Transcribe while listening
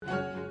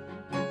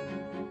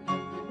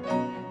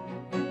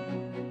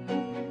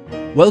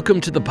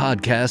Welcome to the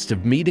podcast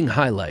of meeting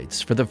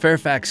highlights for the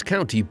Fairfax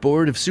County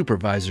Board of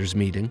Supervisors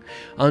meeting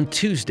on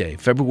Tuesday,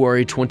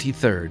 February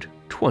 23rd,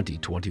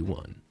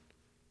 2021.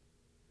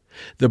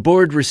 The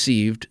board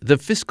received the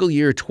fiscal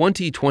year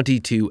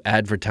 2022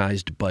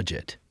 advertised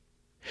budget,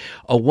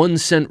 a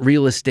 1-cent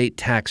real estate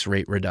tax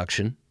rate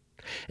reduction,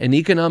 an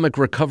economic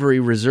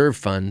recovery reserve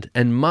fund,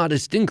 and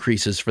modest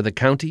increases for the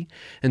county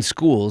and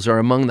schools are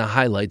among the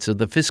highlights of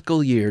the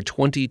fiscal year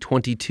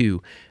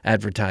 2022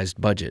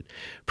 advertised budget,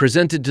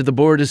 presented to the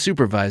Board of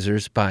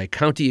Supervisors by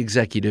County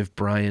Executive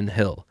Brian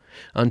Hill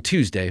on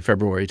Tuesday,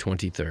 February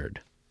 23rd.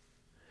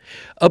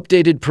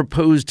 Updated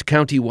proposed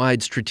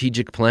county-wide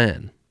strategic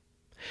plan.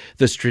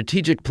 The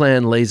strategic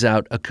plan lays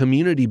out a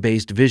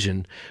community-based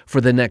vision for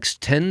the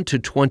next 10 to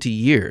 20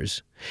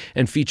 years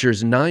and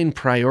features 9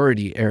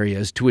 priority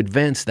areas to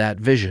advance that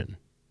vision.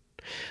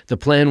 The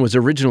plan was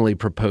originally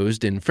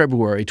proposed in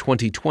February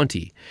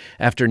 2020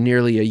 after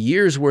nearly a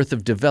year's worth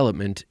of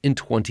development in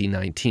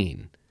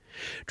 2019.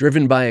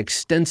 Driven by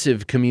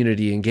extensive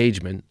community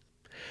engagement,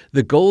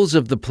 the goals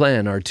of the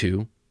plan are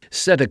to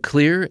set a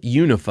clear,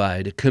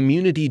 unified,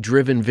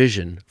 community-driven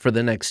vision for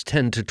the next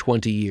 10 to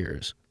 20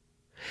 years.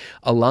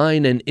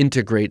 Align and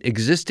integrate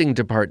existing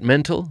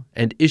departmental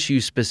and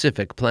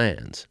issue-specific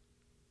plans.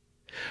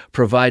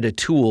 Provide a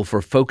tool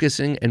for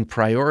focusing and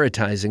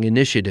prioritizing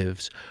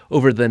initiatives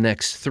over the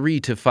next 3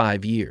 to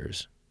 5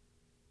 years.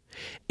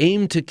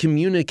 Aim to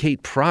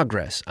communicate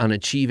progress on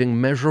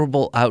achieving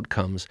measurable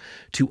outcomes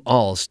to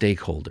all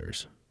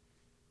stakeholders.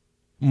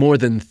 More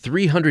than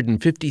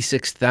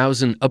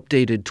 356,000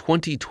 updated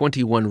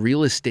 2021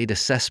 real estate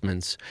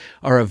assessments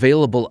are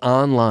available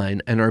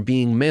online and are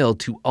being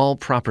mailed to all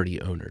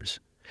property owners.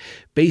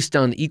 Based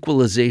on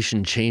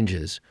equalization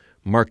changes,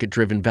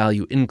 market-driven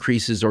value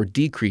increases or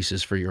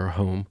decreases for your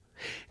home,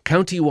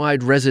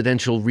 county-wide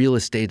residential real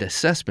estate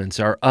assessments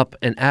are up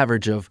an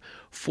average of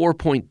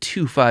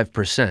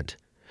 4.25%,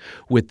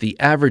 with the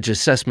average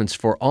assessments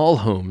for all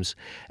homes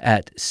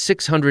at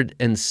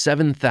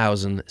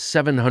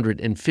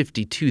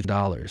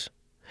 $607,752.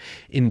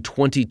 In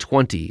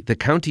 2020, the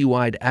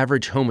county-wide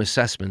average home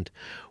assessment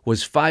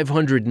was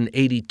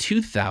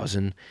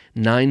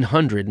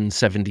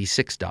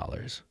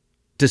 $582,976.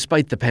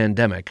 Despite the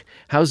pandemic,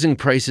 housing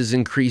prices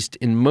increased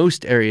in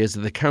most areas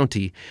of the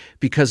county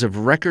because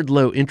of record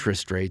low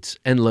interest rates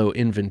and low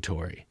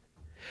inventory.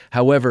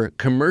 However,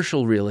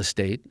 commercial real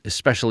estate,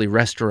 especially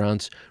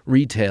restaurants,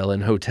 retail,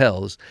 and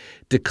hotels,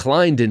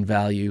 declined in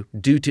value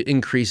due to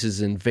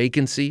increases in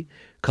vacancy,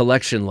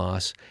 collection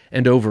loss,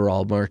 and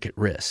overall market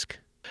risk.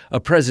 A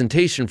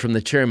presentation from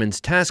the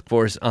Chairman's Task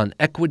Force on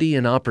Equity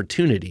and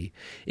Opportunity,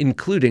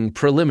 including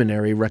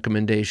preliminary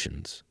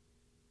recommendations.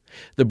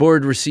 The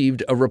board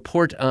received a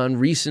report on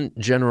recent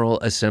General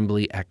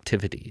Assembly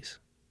activities.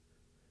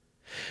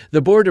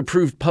 The board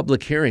approved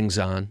public hearings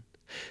on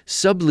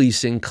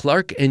subleasing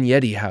Clark and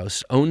Yeti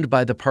House owned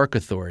by the Park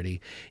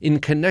Authority in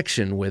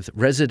connection with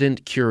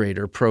Resident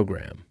Curator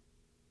Program.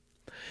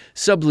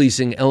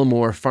 Subleasing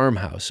Elmore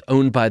Farmhouse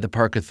owned by the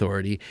Park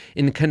Authority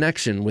in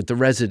connection with the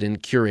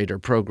Resident Curator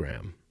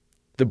Program.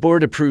 The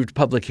board approved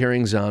public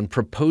hearings on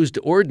proposed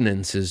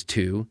ordinances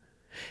to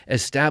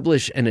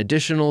establish an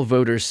additional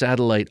voter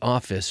satellite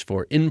office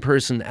for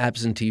in-person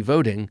absentee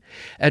voting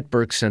at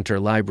Burke Center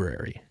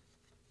Library.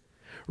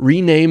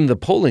 Rename the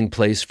polling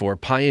place for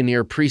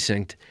Pioneer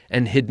Precinct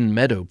and Hidden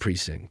Meadow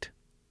Precinct.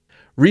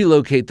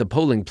 Relocate the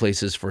polling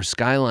places for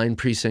Skyline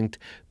Precinct,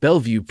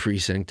 Bellevue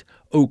Precinct,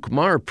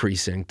 Oakmar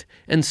Precinct,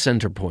 and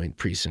Centerpoint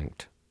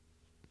Precinct.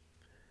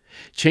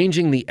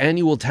 Changing the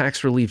annual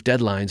tax relief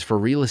deadlines for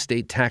real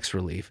estate tax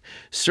relief,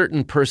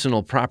 certain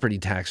personal property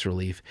tax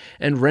relief,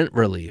 and rent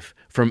relief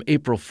from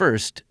April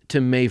 1st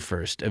to May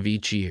 1st of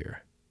each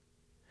year.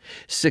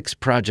 6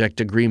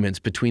 project agreements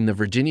between the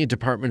Virginia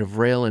Department of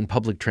Rail and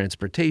Public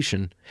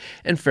Transportation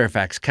and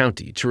Fairfax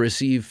County to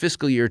receive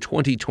fiscal year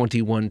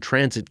 2021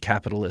 transit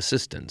capital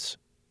assistance.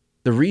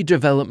 The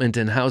Redevelopment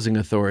and Housing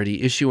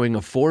Authority issuing a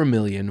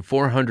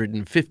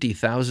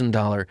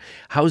 $4,450,000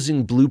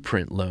 housing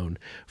blueprint loan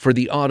for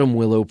the Autumn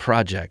Willow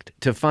project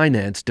to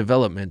finance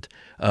development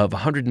of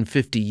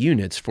 150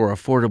 units for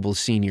affordable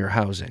senior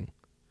housing.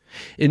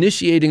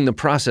 Initiating the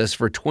process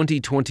for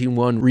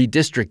 2021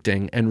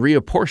 redistricting and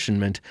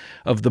reapportionment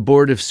of the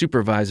Board of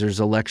Supervisors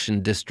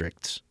election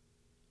districts.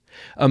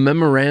 A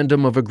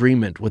memorandum of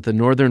agreement with the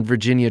Northern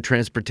Virginia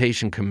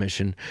Transportation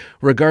Commission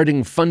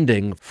regarding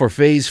funding for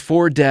Phase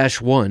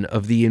 4-1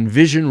 of the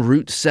Envision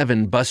Route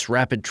 7 Bus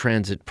Rapid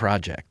Transit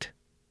Project.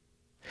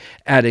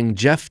 Adding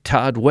Jeff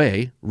Todd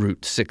Way,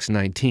 Route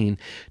 619,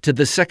 to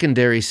the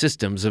secondary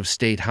systems of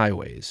state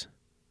highways.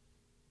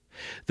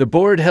 The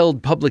board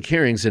held public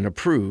hearings and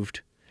approved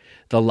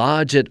the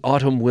Lodge at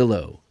Autumn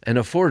Willow, an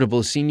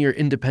affordable senior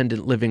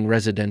independent living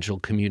residential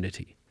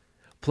community.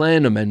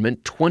 Plan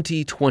Amendment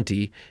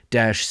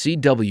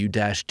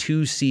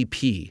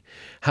 2020-CW-2CP,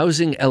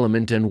 Housing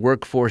Element and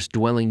Workforce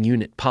Dwelling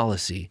Unit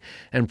Policy,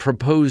 and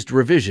proposed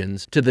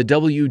revisions to the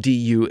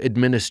WDU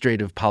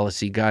Administrative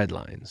Policy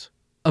Guidelines.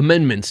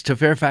 Amendments to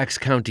Fairfax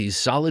County's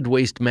Solid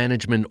Waste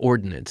Management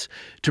Ordinance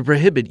to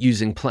prohibit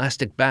using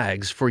plastic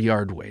bags for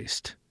yard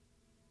waste.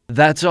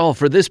 That's all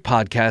for this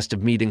podcast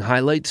of meeting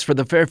highlights for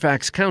the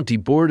Fairfax County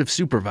Board of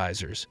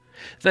Supervisors.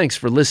 Thanks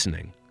for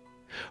listening.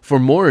 For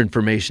more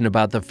information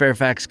about the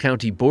Fairfax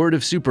County Board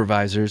of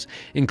Supervisors,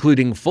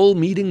 including full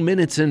meeting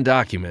minutes and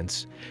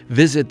documents,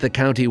 visit the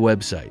county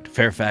website,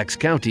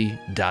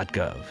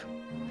 fairfaxcounty.gov.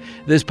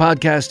 This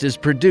podcast is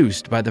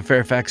produced by the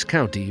Fairfax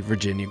County,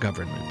 Virginia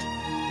government.